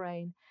in the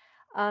brain.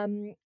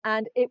 And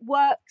it I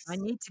works.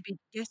 need to be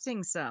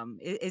getting some.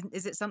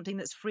 Is it something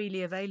that's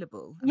freely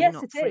available? I mean, Yes,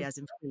 not it free is. as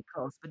in free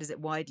cost, but is it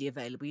widely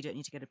available? You don't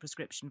need to get a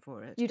prescription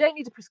for it. You don't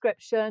need a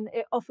prescription.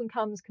 It often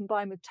comes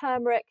combined with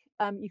turmeric.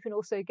 You can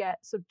also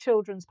get sort of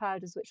children's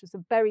powders, which are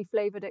sort of berry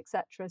flavored,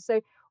 etc.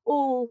 So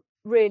all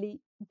really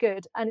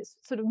good. And it's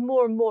sort of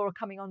more and more are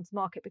coming onto the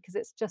market because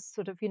it's just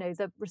sort of,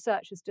 the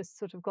research has just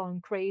sort of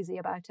gone crazy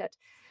about it.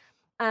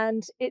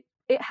 And it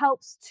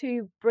helps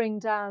to bring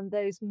down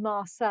those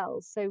mast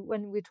cells. So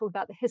when we talk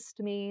about the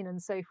histamine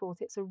and so forth,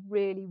 it's a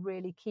really,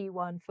 really key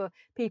one for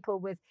people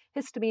with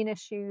histamine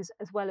issues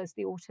as well as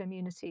the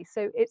autoimmunity.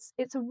 So it's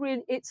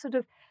sort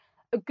of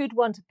a good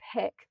one to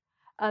pick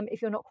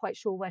if you're not quite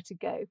sure where to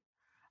go.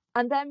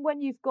 And then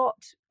when you've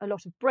got a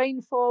lot of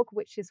brain fog,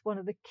 which is one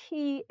of the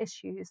key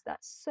issues that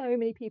so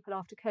many people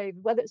after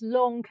COVID, whether it's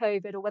long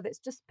COVID or whether it's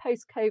just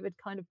post-COVID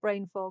kind of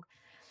brain fog,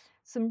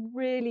 some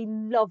really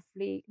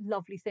lovely,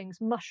 lovely things.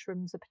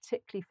 Mushrooms are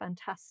particularly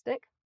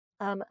fantastic.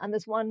 And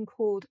there's one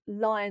called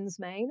lion's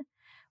mane,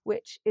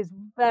 which is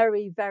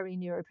very, very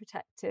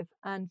neuroprotective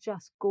and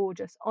just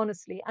gorgeous,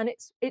 honestly. And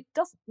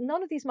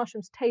none of these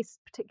mushrooms taste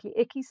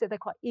particularly icky, so they're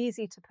quite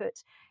easy to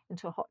put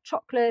into a hot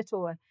chocolate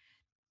or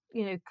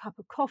cup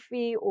of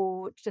coffee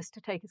or just to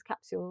take as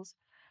capsules.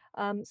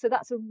 So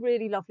that's a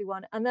really lovely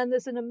one. And then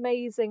there's an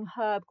amazing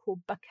herb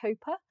called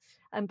bacopa,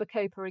 and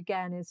bacopa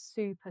again is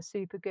super,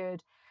 super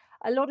good.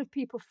 A lot of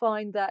people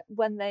find that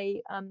when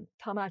they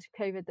come out of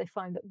COVID, they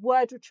find that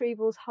word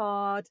retrieval is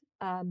hard,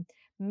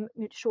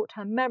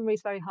 short-term memory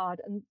is very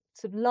hard, and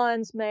sort of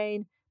lion's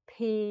mane,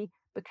 pea,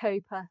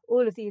 bacopa,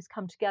 all of these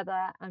come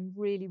together and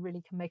really,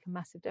 really can make a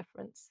massive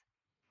difference.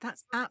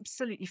 That's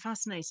absolutely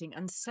fascinating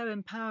and so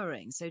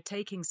empowering. So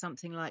taking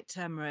something like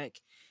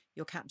turmeric,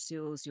 your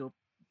capsules, your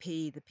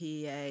the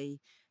PEA,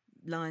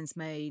 lion's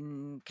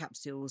mane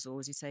capsules, or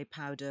as you say,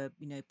 powder,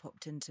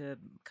 popped into a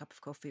cup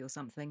of coffee or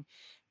something.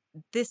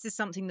 This is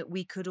something that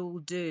we could all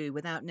do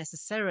without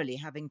necessarily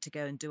having to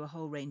go and do a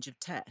whole range of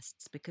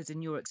tests, because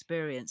in your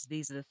experience,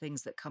 these are the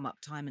things that come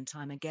up time and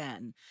time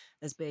again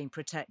as being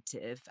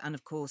protective and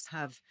of course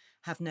have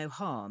no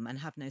harm and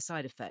have no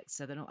side effects.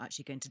 So they're not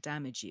actually going to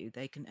damage you.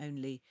 They can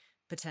only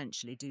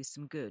potentially do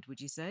some good,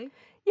 would you say?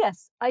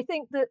 Yes, I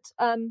think that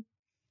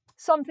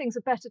some things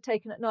are better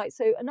taken at night.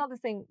 So another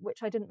thing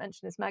which I didn't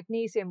mention is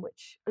magnesium,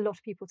 which a lot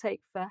of people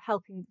take for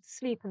helping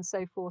sleep and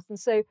so forth. And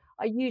so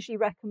I usually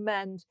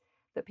recommend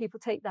that people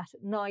take that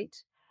at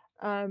night.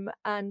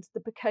 And the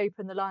bacopa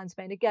and the lion's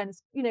mane again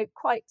is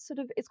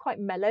it's quite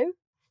mellow,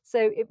 so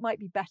it might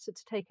be better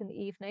to take in the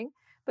evening.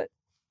 But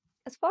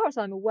as far as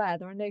I'm aware,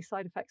 there are no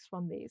side effects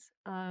from these,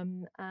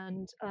 and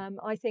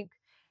I think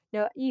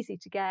easy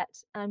to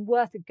get and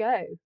worth a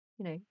go.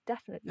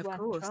 Definitely Of worth a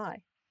course. try.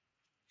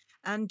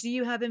 And do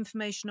you have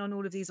information on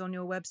all of these on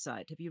your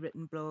website? Have you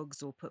written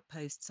blogs or put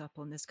posts up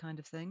on this kind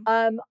of thing?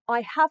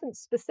 I haven't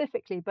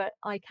specifically, but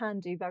I can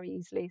do very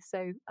easily.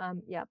 So,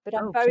 yeah, but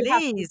I'm Oh, very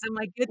happy. please. Oh,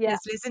 my Yeah. goodness,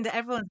 Lucinda,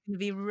 everyone's going to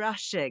be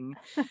rushing.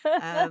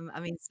 I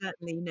mean,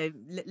 certainly,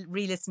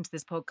 re-listen to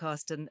this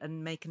podcast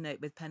and make a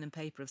note with pen and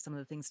paper of some of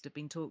the things that have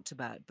been talked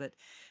about. But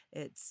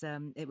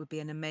it would be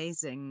an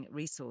amazing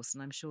resource,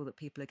 and I'm sure that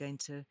people are going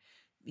to,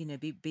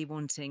 be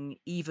wanting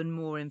even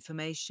more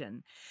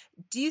information.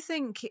 Do you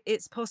think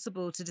it's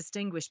possible to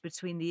distinguish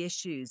between the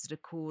issues that are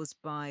caused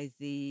by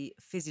the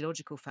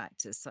physiological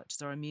factors, such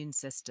as our immune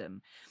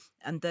system,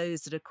 and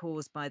those that are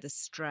caused by the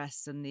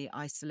stress and the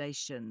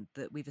isolation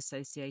that we've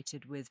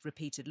associated with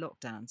repeated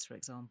lockdowns, for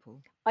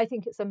example? I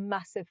think it's a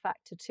massive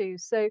factor too.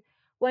 So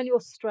when you're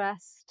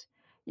stressed,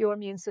 your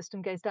immune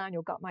system goes down,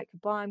 your gut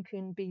microbiome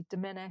can be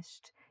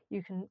diminished,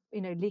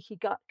 leaky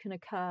gut can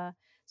occur.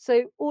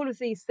 So all of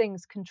these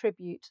things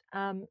contribute.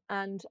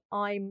 And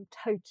I'm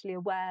totally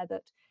aware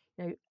that,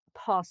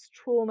 past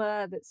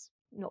trauma that's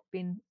not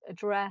been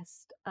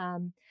addressed,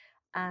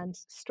 and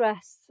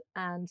stress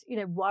and,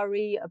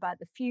 worry about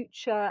the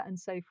future and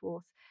so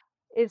forth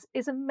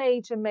is a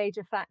major,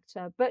 major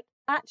factor. But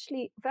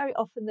actually, very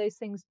often those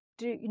things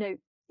do,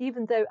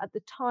 even though at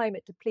the time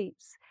it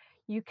depletes,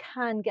 you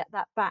can get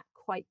that back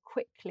quite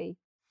quickly.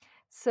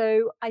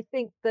 So I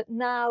think that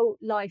now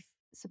life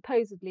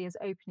supposedly is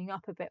opening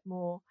up a bit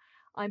more.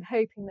 I'm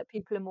hoping that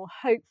people are more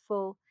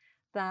hopeful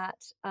that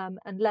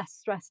and less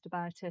stressed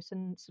about it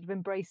and sort of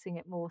embracing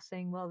it more,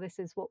 saying, well, this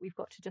is what we've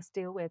got to just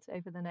deal with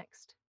over the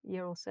next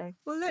year or so.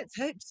 Well, let's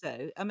hope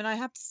so. I mean, I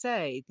have to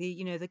say,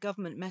 the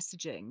government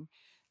messaging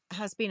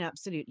has been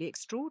absolutely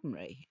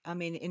extraordinary. I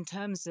mean, in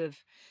terms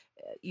of,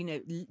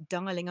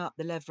 dialing up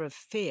the level of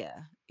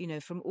fear,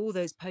 from all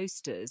those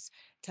posters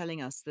telling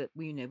us that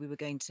we were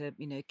going to,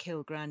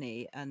 kill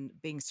Granny, and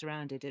being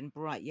surrounded in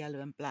bright yellow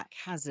and black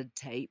hazard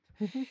tape,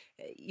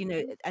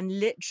 and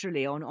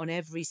literally on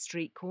every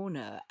street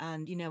corner.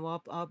 And,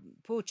 our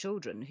poor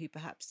children who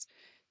perhaps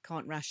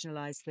can't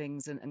rationalize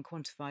things and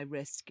quantify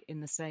risk in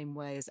the same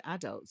way as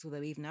adults,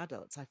 although even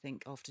adults, I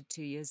think, after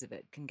 2 years of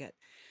it can get,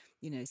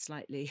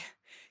 slightly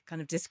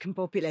kind of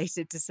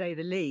discombobulated, to say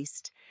the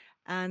least.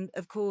 And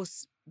of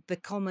course, the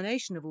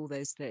culmination of all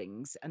those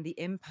things and the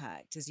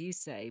impact, as you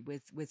say,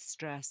 with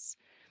stress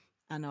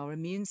and our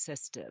immune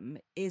system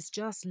is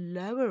just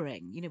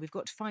lowering. We've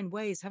got to find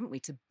ways, haven't we,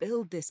 to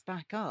build this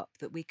back up,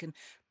 that we can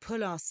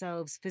pull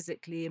ourselves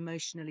physically,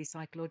 emotionally,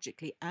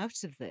 psychologically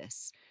out of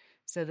this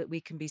so that we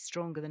can be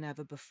stronger than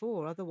ever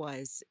before.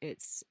 Otherwise,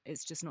 it's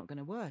just not going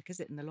to work, is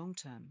it, in the long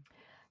term?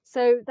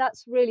 So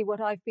that's really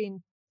what I've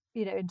been,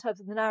 in terms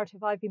of the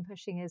narrative I've been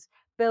pushing, is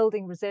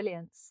building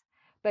resilience,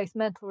 both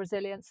mental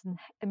resilience and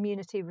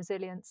immunity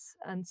resilience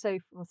and so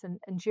forth, and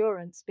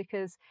endurance,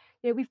 because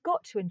we've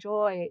got to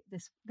enjoy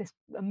this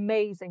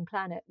amazing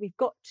planet. We've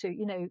got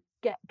to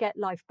get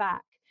life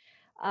back,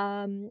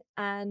 and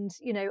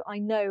I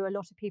know a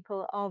lot of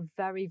people are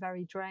very,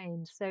 very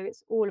drained. So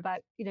it's all about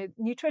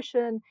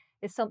nutrition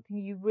is something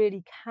you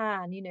really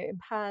can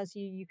empowers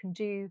you. You can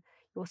do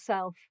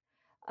yourself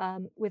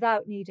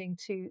without needing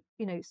to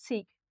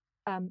seek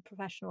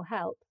professional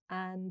help.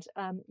 And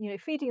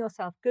feeding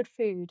yourself good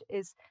food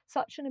is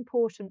such an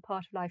important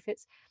part of life.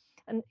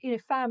 And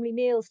family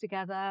meals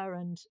together,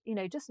 and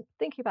just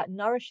thinking about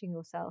nourishing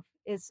yourself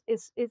is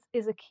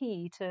a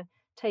key to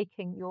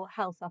taking your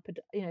health up,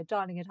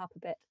 dialing it up a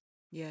bit.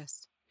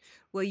 Yes.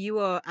 Well, you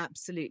are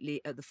absolutely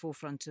at the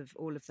forefront of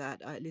all of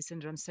that.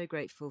 Lucinda, I'm so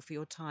grateful for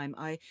your time.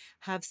 I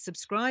have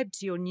subscribed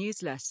to your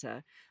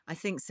newsletter, I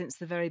think, since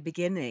the very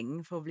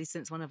beginning, probably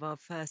since one of our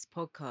first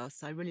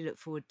podcasts. I really look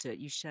forward to it.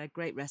 You share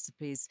great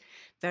recipes,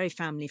 very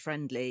family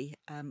friendly.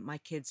 My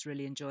kids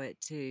really enjoy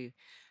it too.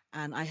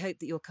 And I hope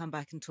that you'll come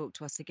back and talk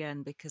to us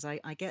again, because I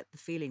get the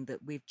feeling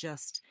that we're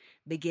just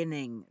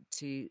beginning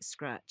to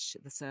scratch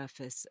the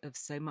surface of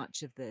so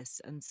much of this,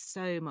 and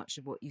so much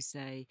of what you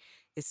say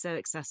is so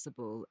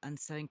accessible and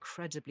so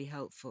incredibly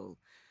helpful.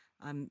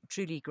 I'm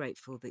truly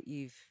grateful that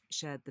you've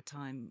shared the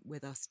time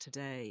with us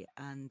today,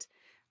 and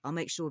I'll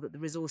make sure that the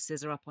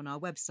resources are up on our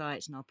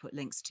website, and I'll put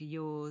links to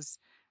yours.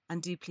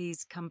 And do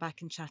please come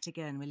back and chat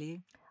again, will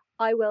you?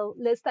 I will.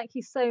 Liz, thank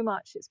you so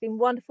much. It's been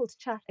wonderful to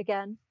chat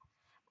again,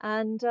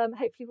 and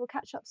hopefully we'll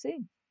catch up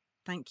soon.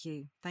 Thank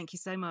you. Thank you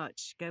so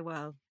much. Go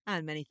well.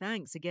 And many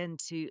thanks again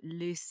to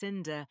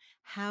Lucinda.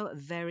 How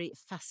very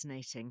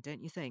fascinating,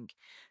 don't you think,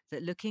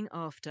 that looking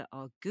after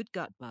our good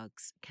gut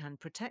bugs can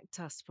protect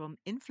us from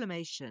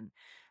inflammation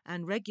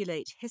and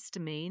regulate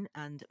histamine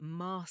and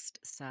mast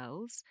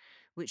cells,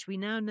 which we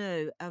now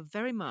know are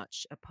very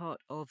much a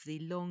part of the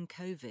long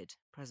COVID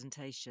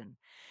presentation.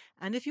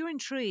 And if you're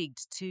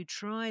intrigued to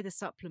try the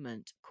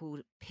supplement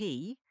called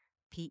PEA,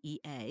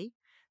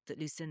 that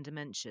Lucinda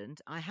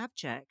mentioned, I have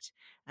checked,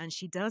 and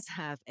she does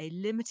have a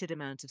limited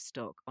amount of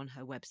stock on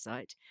her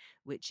website,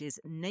 which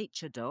is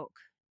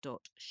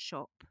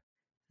naturedoc.shop.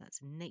 That's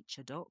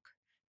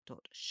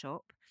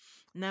naturedoc.shop.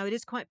 Now, it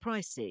is quite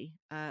pricey,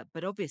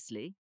 but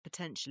obviously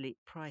potentially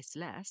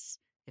priceless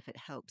if it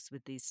helps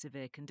with these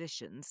severe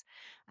conditions.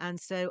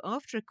 And so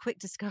after a quick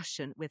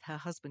discussion with her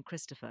husband,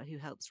 Christopher, who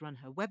helps run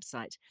her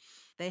website,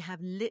 they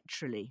have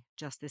literally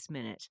just this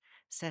minute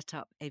set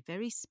up a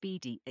very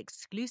speedy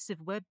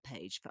exclusive web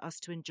page for us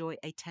to enjoy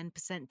a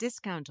 10%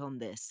 discount on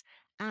this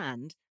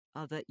and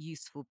other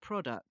useful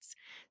products.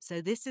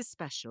 So this is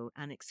special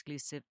and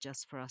exclusive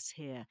just for us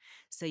here.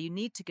 So you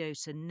need to go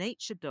to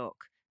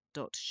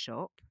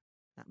naturedoc.shop.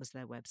 That was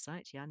their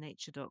website,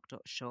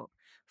 naturedoc.shop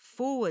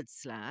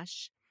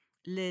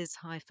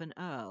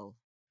 /Liz-Earle.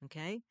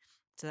 Okay,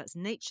 so that's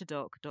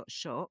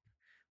naturedoc.shop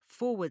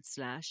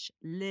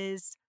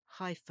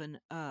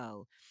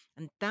 /Liz-Earle.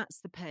 And that's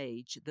the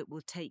page that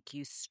will take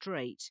you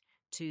straight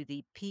to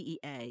the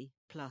PEA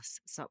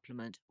Plus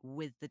supplement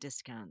with the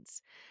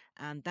discounts.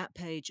 And that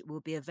page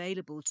will be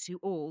available to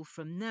all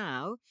from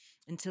now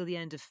until the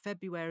end of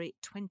February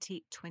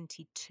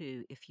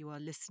 2022, if you are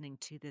listening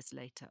to this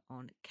later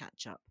on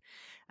catch up.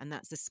 And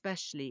that's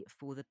especially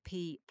for the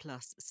P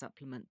Plus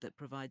supplement that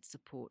provides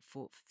support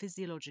for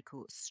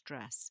physiological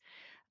stress.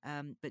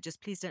 But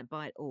just please don't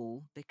buy it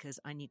all, because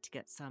I need to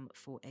get some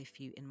for a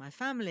few in my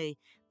family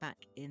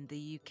back in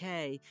the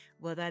UK.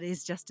 Well, that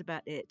is just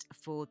about it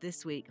for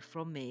this week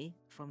from me,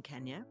 from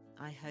Kenya.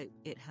 I hope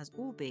it has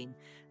all been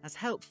as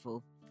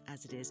helpful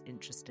as it is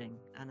interesting.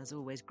 And as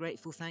always,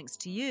 grateful thanks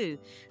to you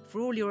for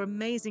all your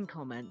amazing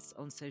comments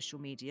on social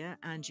media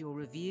and your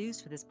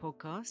reviews for this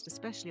podcast,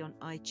 especially on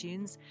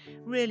iTunes.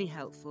 Really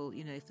helpful,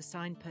 for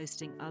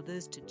signposting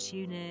others to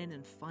tune in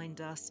and find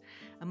us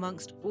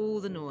amongst all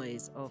the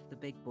noise of the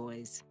big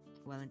boys.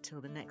 Well, until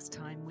the next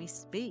time we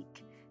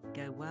speak,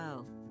 go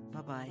well.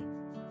 Bye-bye.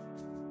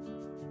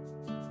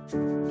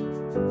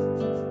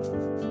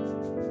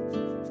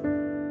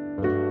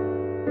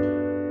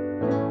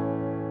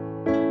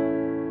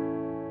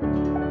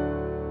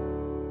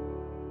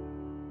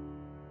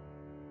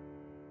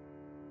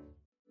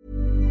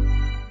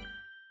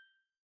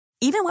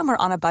 Even when we're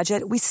on a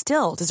budget, we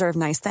still deserve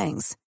nice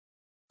things.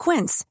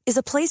 Quince is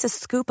a place to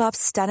scoop up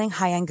stunning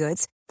high-end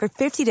goods for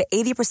 50 to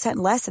 80%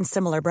 less than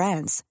similar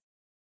brands.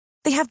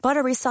 They have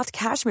buttery soft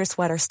cashmere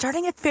sweaters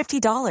starting at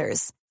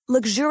 $50,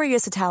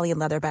 luxurious Italian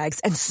leather bags,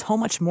 and so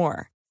much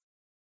more.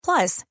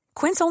 Plus,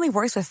 Quince only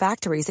works with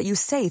factories that use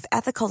safe,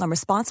 ethical, and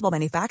responsible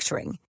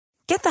manufacturing.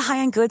 Get the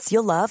high-end goods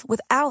you'll love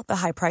without the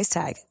high price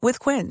tag with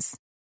Quince.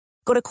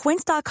 Go to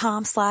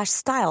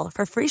quince.com/style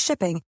for free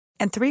shipping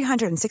and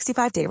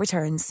 365-day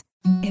returns.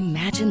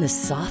 Imagine the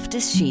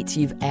softest sheets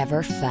you've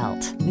ever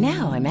felt.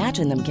 Now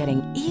imagine them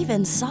getting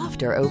even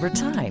softer over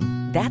time.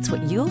 That's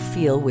what you'll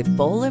feel with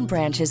Boll &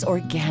 Branch's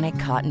organic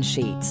cotton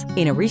sheets.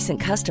 In a recent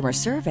customer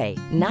survey,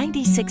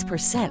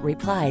 96%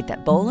 replied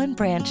that Boll &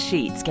 Branch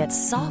sheets get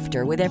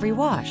softer with every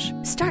wash.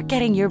 Start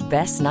getting your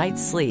best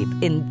night's sleep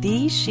in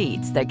these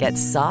sheets that get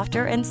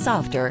softer and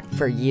softer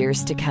for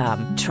years to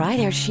come. Try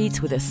their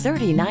sheets with a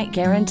 30-night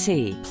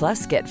guarantee.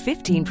 Plus, get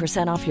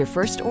 15% off your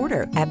first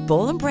order at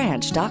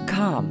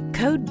bollandbranch.com.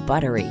 Code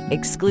BUTTERY.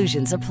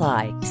 Exclusions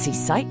apply. See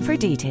site for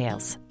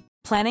details.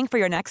 Planning for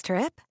your next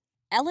trip?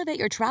 Elevate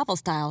your travel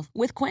style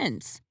with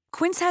Quince.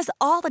 Quince has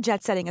all the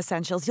jet-setting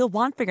essentials you'll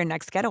want for your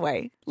next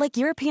getaway, like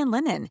European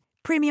linen,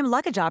 premium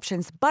luggage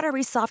options,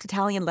 buttery soft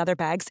Italian leather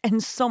bags,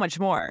 and so much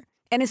more.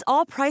 And is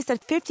all priced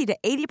at 50 to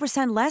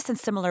 80% less than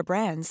similar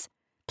brands.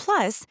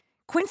 Plus,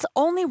 Quince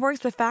only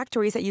works with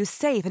factories that use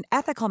safe and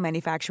ethical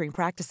manufacturing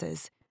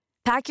practices.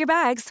 Pack your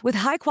bags with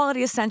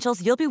high-quality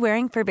essentials you'll be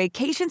wearing for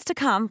vacations to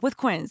come with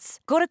Quince.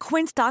 Go to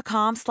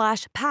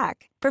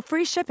quince.com/pack for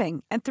free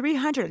shipping and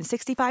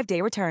 365-day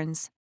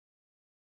returns.